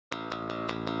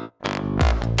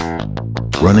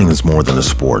Running is more than a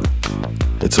sport.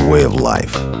 It's a way of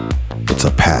life. It's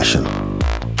a passion.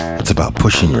 It's about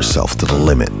pushing yourself to the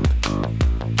limit.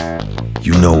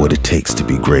 You know what it takes to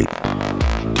be great.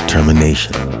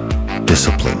 Determination,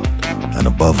 discipline, and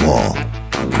above all,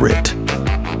 grit.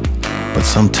 But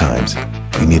sometimes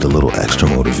you need a little extra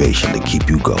motivation to keep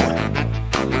you going.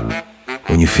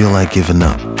 When you feel like giving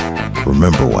up,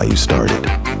 remember why you started.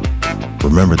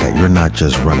 Remember that you're not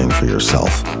just running for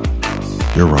yourself.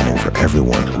 You're running for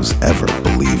everyone who's ever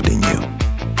believed in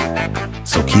you.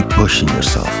 So keep pushing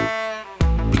yourself,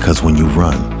 because when you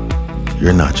run,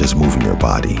 you're not just moving your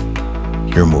body,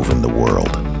 you're moving the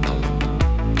world.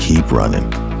 Keep running.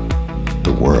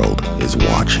 The world is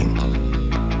watching.